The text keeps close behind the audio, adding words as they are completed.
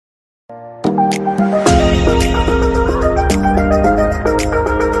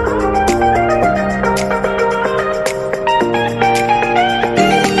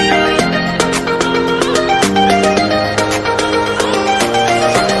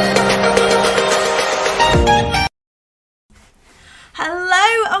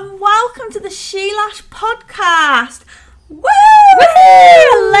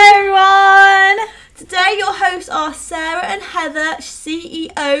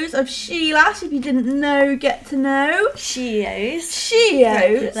Sheos of She-Lash. If you didn't know, get to know.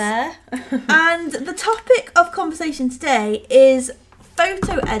 Sheos. There. And the topic of conversation today is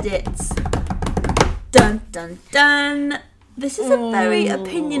photo edits. Dun, dun, dun. This is a very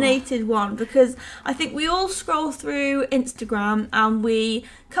opinionated one because I think we all scroll through Instagram and we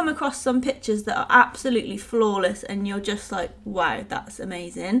come across some pictures that are absolutely flawless and you're just like, wow, that's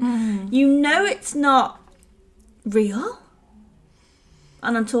amazing. You know it's not real.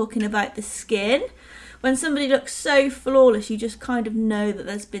 And I'm talking about the skin. When somebody looks so flawless, you just kind of know that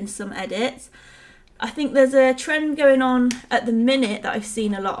there's been some edits. I think there's a trend going on at the minute that I've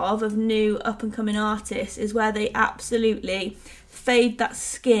seen a lot of new up-and-coming artists is where they absolutely fade that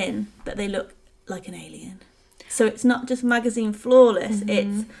skin, but they look like an alien. So it's not just magazine flawless,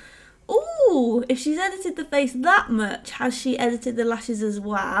 it's, if she's edited the face that much, has she edited the lashes as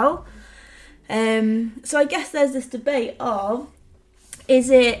well? So I guess there's this debate of,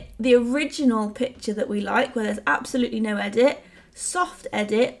 is it the original picture that we like, where there's absolutely no edit, soft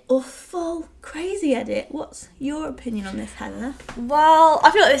edit, or full crazy edit? What's your opinion on this, Heather? Well, I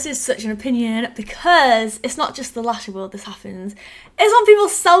feel like this is such an opinion because it's not just the lash world this happens. It's on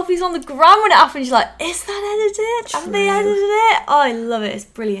people's selfies on the gram when it happens. You're like, is that edited? Have they edited it? Oh, I love it. It's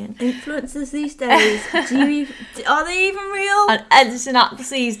brilliant. Influencers these days, are they even real? And editing apps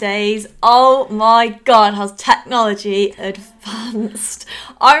these days, oh my god, has technology advanced.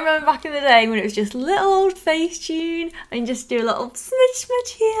 I remember back in the day when it was just little old Facetune and you just do a little smidge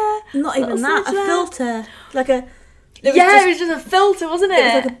here. Not even that, a filter. It was just a filter, wasn't it?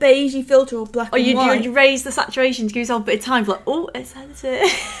 It was like a beigey filter or black and white. You raise the saturation to give yourself a bit of time. Like, it's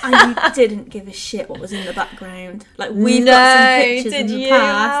edited. And you didn't give a shit what was in the background. Like, we've got some pictures in the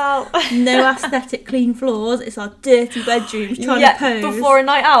past. No aesthetic clean floors. It's our dirty bedrooms trying to pose. Before a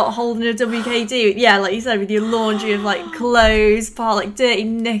night out, holding a WKD. Yeah, like you said, with your laundry of like clothes, like dirty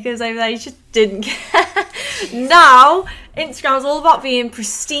knickers over there. You just didn't care. Now, Instagram's all about being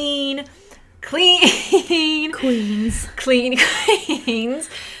pristine, clean queens.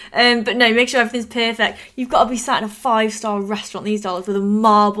 But no, make sure everything's perfect. You've got to be sat in a 5-star restaurant these days with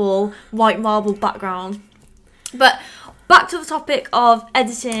a white marble background. But back to the topic of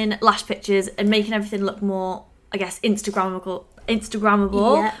editing lash pictures and making everything look more, I guess, Instagrammable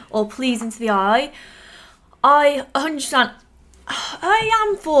or pleasing to the eye. I 100%, I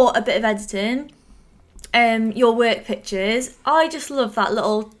am for a bit of editing. Your work pictures. I just love that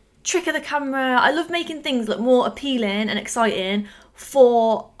little trick of the camera. I love making things look more appealing and exciting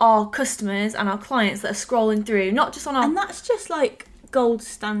for our customers and our clients that are scrolling through, not just on our... And that's just like gold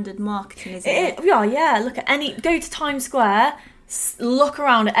standard marketing, isn't it? Yeah. Look at go to Times Square, look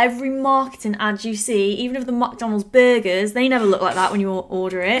around at every marketing ad you see, even of the McDonald's burgers, they never look like that when you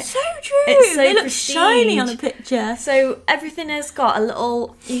order it. So true. It's so they look prestige. shiny on a picture. So everything has got a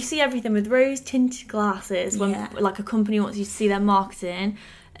little... You see everything with rose-tinted glasses when like a company wants you to see their marketing.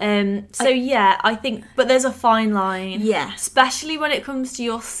 I think, but there's a fine line, especially when it comes to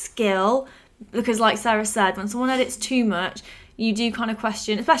your skill, because like Sarah said, when someone edits too much, you do kind of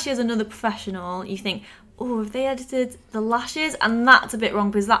question, especially as another professional, you think, have they edited the lashes? And that's a bit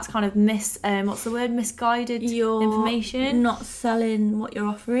wrong because that's kind of misguided information. Not selling what you're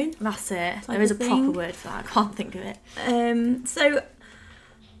offering. That's it. There is a proper word for that. I can't think of it.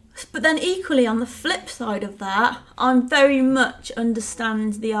 But then equally on the flip side of that, I very much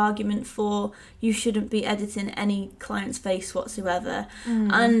understand the argument for you shouldn't be editing any client's face whatsoever.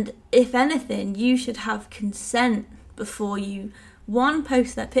 And if anything, you should have consent before you, 1,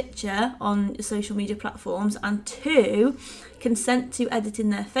 post their picture on social media platforms, and 2, consent to editing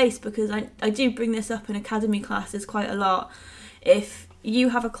their face, because I do bring this up in academy classes quite a lot. If you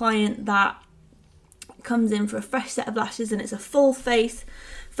have a client that comes in for a fresh set of lashes and it's a full face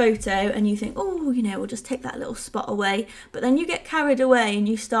photo and you think, we'll just take that little spot away, but then you get carried away and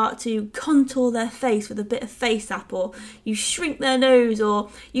you start to contour their face with a bit of face app, or you shrink their nose, or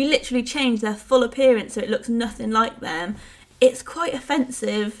you literally change their full appearance so it looks nothing like them, it's quite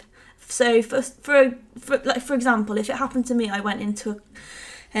offensive. So for example, if it happened to me, I went into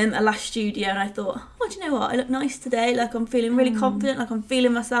a lash studio and I thought, do you know what, I look nice today, like I'm feeling really confident, like I'm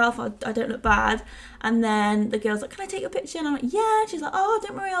feeling myself, I don't look bad. And then the girl's like, can I take your picture? And I'm like, yeah. She's like,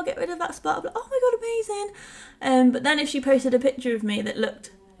 don't worry, I'll get rid of that spot. I'm like, oh my god, amazing. But then if she posted a picture of me that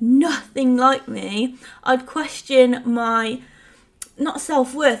looked nothing like me, I'd question my, not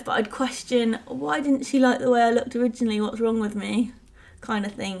self-worth, but I'd question, why didn't she like the way I looked originally, what's wrong with me, kind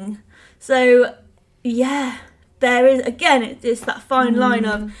of thing. So yeah, there is, again, it's that fine line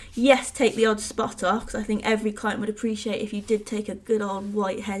of, yes, take the odd spot off, because I think every client would appreciate if you did take a good old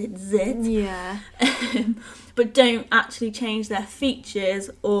white-headed zit. Yeah. But don't actually change their features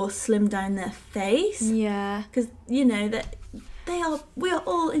or slim down their face. Yeah. Because, you know, that we are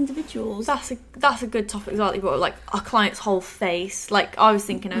all individuals. That's a good topic as well. You brought up, like our client's whole face. Like I was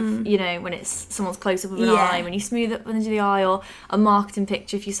thinking of, you know, when it's someone's close up of an eye, when you smooth it under the eye, or a marketing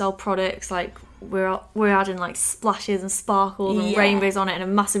picture if you sell products, like we're adding like splashes and sparkles and rainbows on it and a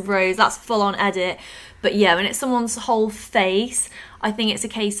massive rose. That's full on edit. But yeah, when it's someone's whole face, I think it's a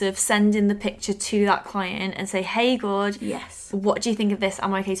case of sending the picture to that client and say, hey, good, yes, what do you think of this?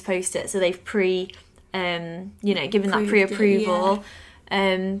 Am I okay to post it? So they've given that pre-approval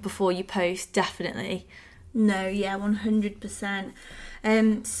before you post, definitely. No, yeah, 100%.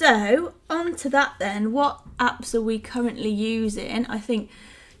 So on to that then, what apps are we currently using? I think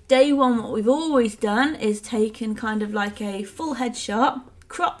day one, what we've always done is taken kind of like a full headshot,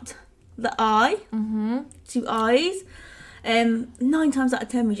 cropped the eye, 2 eyes. 9 times out of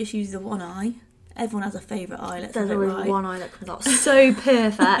 10 we just use the one eye. Everyone has a favourite eye. There's always one eye that comes out so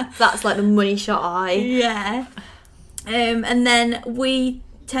perfect. That's like the money shot eye. Yeah. And then we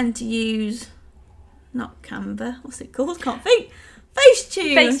tend to use, not Canva, what's it called? Can't think.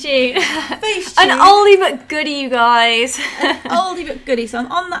 Facetune. An oldie but goodie, you guys. An oldie but goodie. So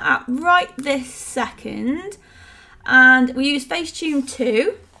I'm on the app right this second, and we use Facetune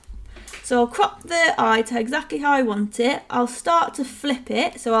 2. So I'll crop the eye to exactly how I want it. I'll start to flip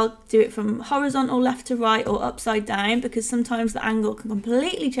it. So I'll do it from horizontal left to right or upside down, because sometimes the angle can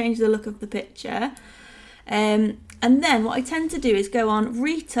completely change the look of the picture. And then what I tend to do is go on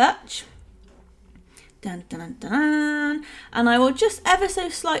retouch. Dun, dun, dun, dun, and I will just ever so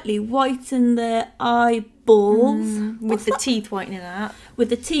slightly whiten the eyeballs. With the teeth whitening app. With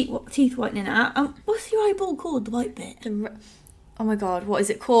the teeth whitening app. What's your eyeball called, the white bit? Oh my god, what is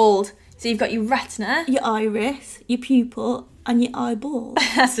it called? So you've got your retina, your iris, your pupil, and your eyeball.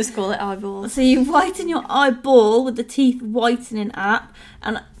 Let's just call it eyeball. So you whiten your eyeball with the teeth whitening app,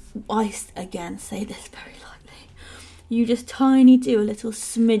 and I again say this very lightly. You just tiny do a little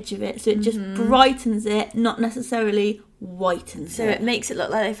smidge of it, so it just brightens it, not necessarily whitens it. So it makes it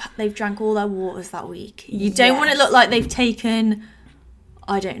look like they've drank all their waters that week. You don't want it to look like they've taken,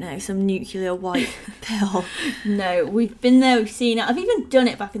 I don't know, some nuclear white pill. No, we've been there, we've seen it. I've even done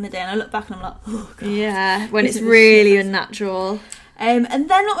it back in the day, and I look back and I'm like, oh god. Yeah, when it's really unnatural. And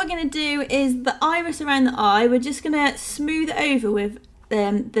then what we're going to do is the iris around the eye, we're just going to smooth it over with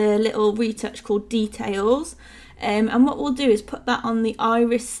the little retouch called Details. And what we'll do is put that on the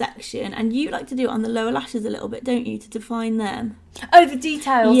iris section, and you like to do it on the lower lashes a little bit, don't you, to define them? Oh, the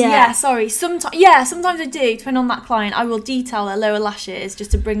details. Yeah, sorry. Sometimes I do. Depending on that client, I will detail their lower lashes just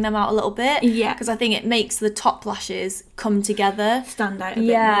to bring them out a little bit. Yeah, because I think it makes the top lashes come together, stand out a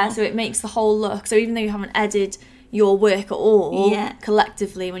bit more. So it makes the whole look. So even though you haven't edited your work at all,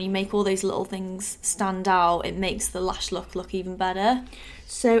 collectively, when you make all those little things stand out, it makes the lash look even better.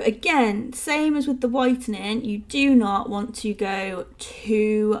 So again, same as with the whitening, you do not want to go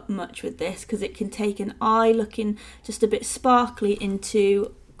too much with this, because it can take an eye looking just a bit sparkly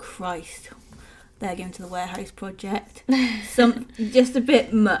into, Christ, they're going to the warehouse project. Just a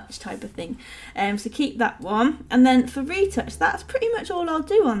bit much type of thing. So keep that one. And then for retouch, that's pretty much all I'll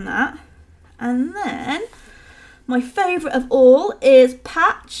do on that. And then my favourite of all is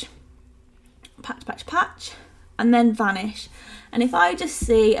patch, and then vanish. And if I just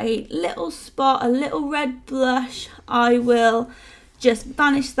see a little spot, a little red blush, I will just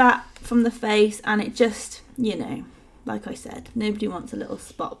vanish that from the face, and it just, you know, like I said, nobody wants a little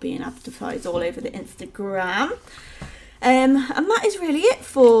spot being advertised all over the Instagram. And that is really it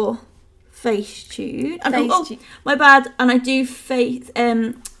for Facetune. Oh, my bad. And I do face,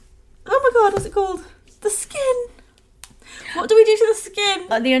 oh my god, what's it called? The skin. What do we do to the skin?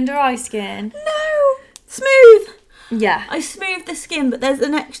 Like the under eye skin? No! Smooth! Yeah. I smooth the skin, but there's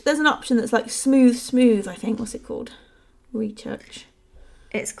an option that's like smooth, I think. What's it called? Retouch.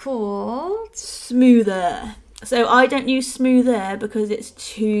 It's called Smoother. So I don't use Smoother because it's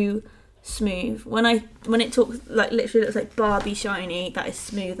too smooth. When it talks, like, literally looks like Barbie shiny, that is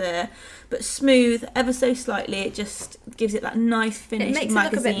Smoother. But smooth, ever so slightly, it just gives it that nice finished magazine look.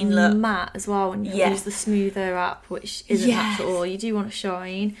 It makes it look a bit matte as well when you use the Smoother app, which isn't natural at all. You do want to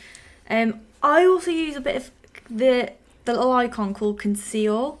shine. I also use a bit of the the little icon called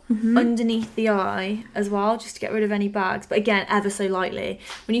conceal underneath the eye as well, just to get rid of any bags. But again, ever so lightly.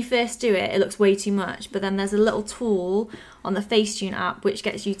 When you first do it, it looks way too much. But then there's a little tool on the Facetune app which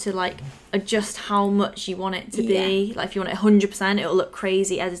gets you to like adjust how much you want it to be. Like if you want it 100%, it'll look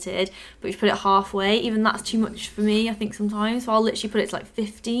crazy edited. But if you put it halfway, even that's too much for me, I think sometimes. So I'll literally put it to like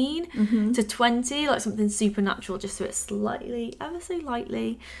 15 to 20, like something supernatural, just so it slightly, ever so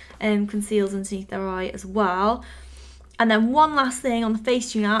lightly, conceals underneath their eye as well. And then one last thing on the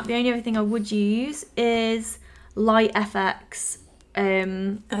Facetune app, the only other thing I would use is Light FX.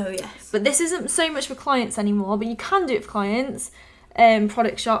 Oh yes. But this isn't so much for clients anymore, but you can do it for clients,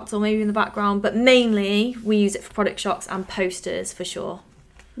 product shots or maybe in the background, but mainly we use it for product shots and posters for sure.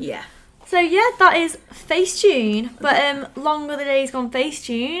 Yeah. So yeah, that is Facetune. But long are the days gone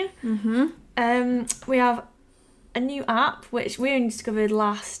Facetune. We have a new app which we only discovered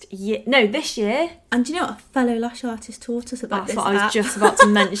this year. And do you know what a fellow lash artist taught us about That's this what app? I was just about to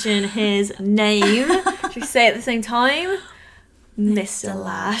mention his name. Should we say it at the same time? Mr.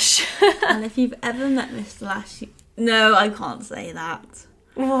 Lash. And if you've ever met Mr. Lash, no, I can't say that.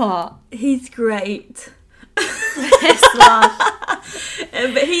 What? He's great. Mr. Lash.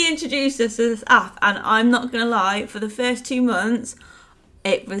 But he introduced us to this app, and I'm not going to lie, for the first 2 months,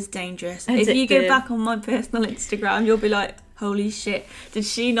 it was dangerous. If you go back on my personal Instagram, you'll be like, holy shit, did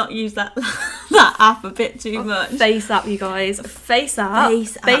she not use that app a bit too much? Face app, you guys. Face app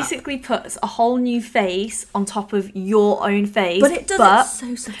basically puts a whole new face on top of your own face. But it does it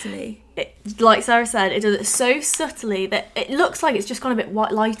so subtly. Like Sarah said, it does it so subtly that it looks like it's just gone a bit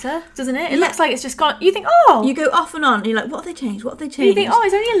lighter, doesn't it? It looks like it's just gone... You think, oh... You go off and on, and you're like, what have they changed? What have they changed? You think, oh,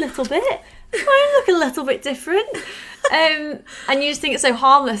 it's only a little bit. Try and look a little bit different. And you just think it's so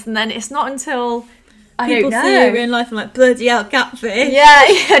harmless, and then it's not until... People see you in life and like, bloody hell, catfish. Yeah,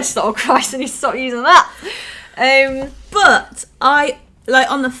 just thought, oh Christ, I need to stop using that. But I, like,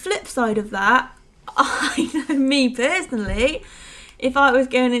 on the flip side of that, I know me personally, if I was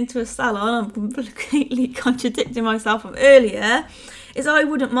going into a salon, I'm completely contradicting myself from earlier, is I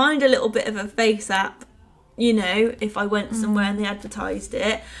wouldn't mind a little bit of a face app, you know, if I went somewhere and they advertised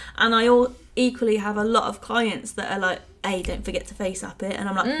it. And I equally have a lot of clients that are like, hey, don't forget to face app it. And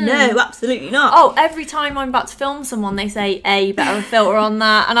I'm like, no, absolutely not. Oh, every time I'm about to film someone, they say, hey, better a filter on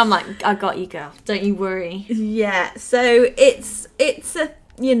that. And I'm like, I got you, girl. Don't you worry. Yeah, so it's a,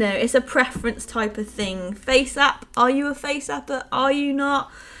 you know, it's a preference type of thing. Face app, are you a face apper? Are you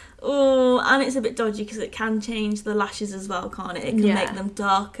not? Oh, and it's a bit dodgy because it can change the lashes as well, can't it? It can make them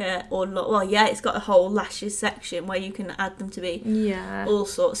darker or it's got a whole lashes section where you can add them to be all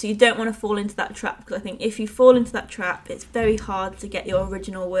sorts. So you don't want to fall into that trap, because I think if you fall into that trap, it's very hard to get your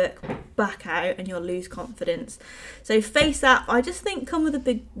original work back out and you'll lose confidence. So face app, I just think, come with a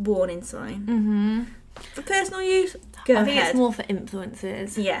big warning sign. For personal use, go ahead. I think it's more for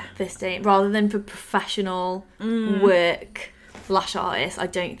influencers. Yeah. This day, rather than for professional work. Lash artists, I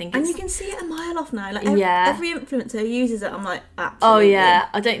don't think it's... And you can see it a mile off now. Like every influencer uses it, I'm like, absolutely. Oh yeah,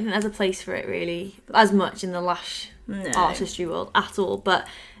 I don't think there's a place for it really as much in the lash artistry world at all. But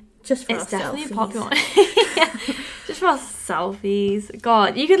just for it's definitely selfies. A popular one. Yeah, just for our selfies.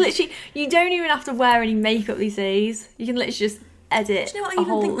 God, you can literally... You don't even have to wear any makeup these days. You can literally just edit. Do you know what? I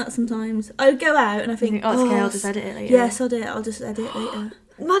even think that sometimes. I go out and I think, oh, it's okay, I'll just edit it later. Yes, I'll just edit it later.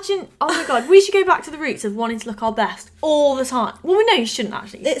 Imagine, oh my God, we should go back to the roots of wanting to look our best all the time. Well, we know you shouldn't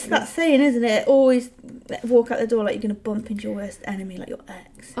actually. It's that saying, isn't it? Always walk out the door like you're going to bump into your worst enemy, like your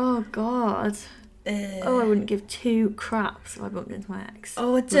ex. Oh, God. I wouldn't give two craps if I bumped into my ex.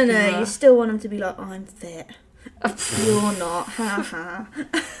 Oh, I don't know. You still want them to be like, I'm fit. You're not. Ha ha.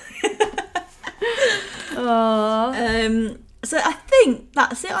 So I think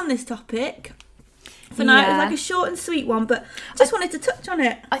that's it on this topic. For now, it was like a short and sweet one, but I just wanted to touch on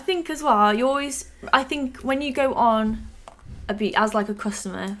it. I think as well, I think when you go on as like a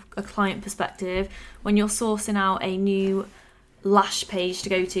customer, a client perspective, when you're sourcing out a new lash page to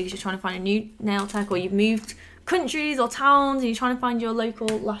go to because you're trying to find a new nail tech, or you've moved countries or towns and you're trying to find your local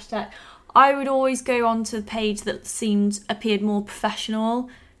lash tech, I would always go on to the page that appeared more professional,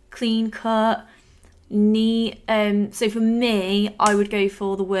 clean cut, neat. So for me, I would go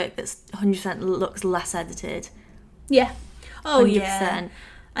for the work that's 100% looks less edited. Yeah. Oh 100%. Yeah.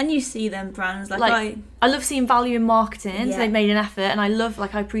 And you see them brands like I love seeing value in marketing, so they've made an effort, and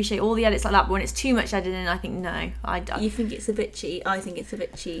I appreciate all the edits like that. But when it's too much editing, I think no. You think it's a bit cheap? I think it's a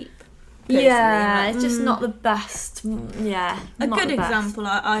bit cheap. Yeah, it's just not the best. Yeah, a good example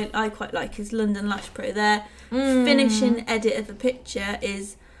I quite like is London Lash Pro. Their finishing edit of a picture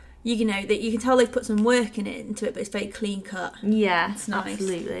is, you know, that you can tell they've put some work into it, but it's very clean cut. Yeah, it's nice.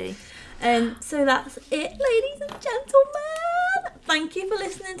 Absolutely. So that's it, ladies and gentlemen. Thank you for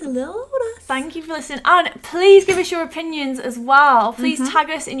listening to Little Old Us. Thank you for listening. And please give us your opinions as well. Please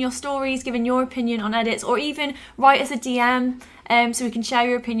tag us in your stories, giving your opinion on edits, or even write us a DM so we can share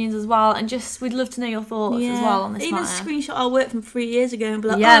your opinions as well. And we'd love to know your thoughts as well on this even matter. Screenshot our work from 3 years ago and be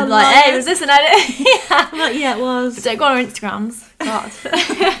like, hey, was this an edit? I'm like, yeah, it was. But don't go on our Instagrams. God.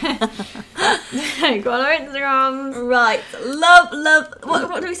 Don't go on our Instagrams. Right. Love.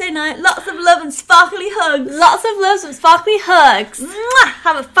 What do we say now? Lots of love and sparkly hugs. Lots of love and sparkly hugs. Mwah!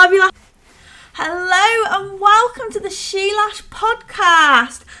 Have a fabulous... Hello and welcome to the Lash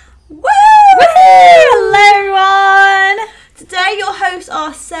podcast. Woo! Hello, everyone. Today your hosts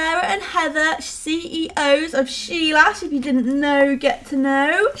are Sarah and Heather, CEOs of Lash. If you didn't know, get to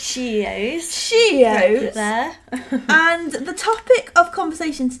know. Sheos. There. And the topic of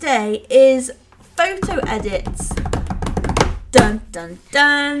conversation today is photo edits. Dun, dun,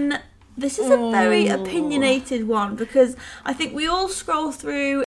 dun. This is a very opinionated one because I think we all scroll through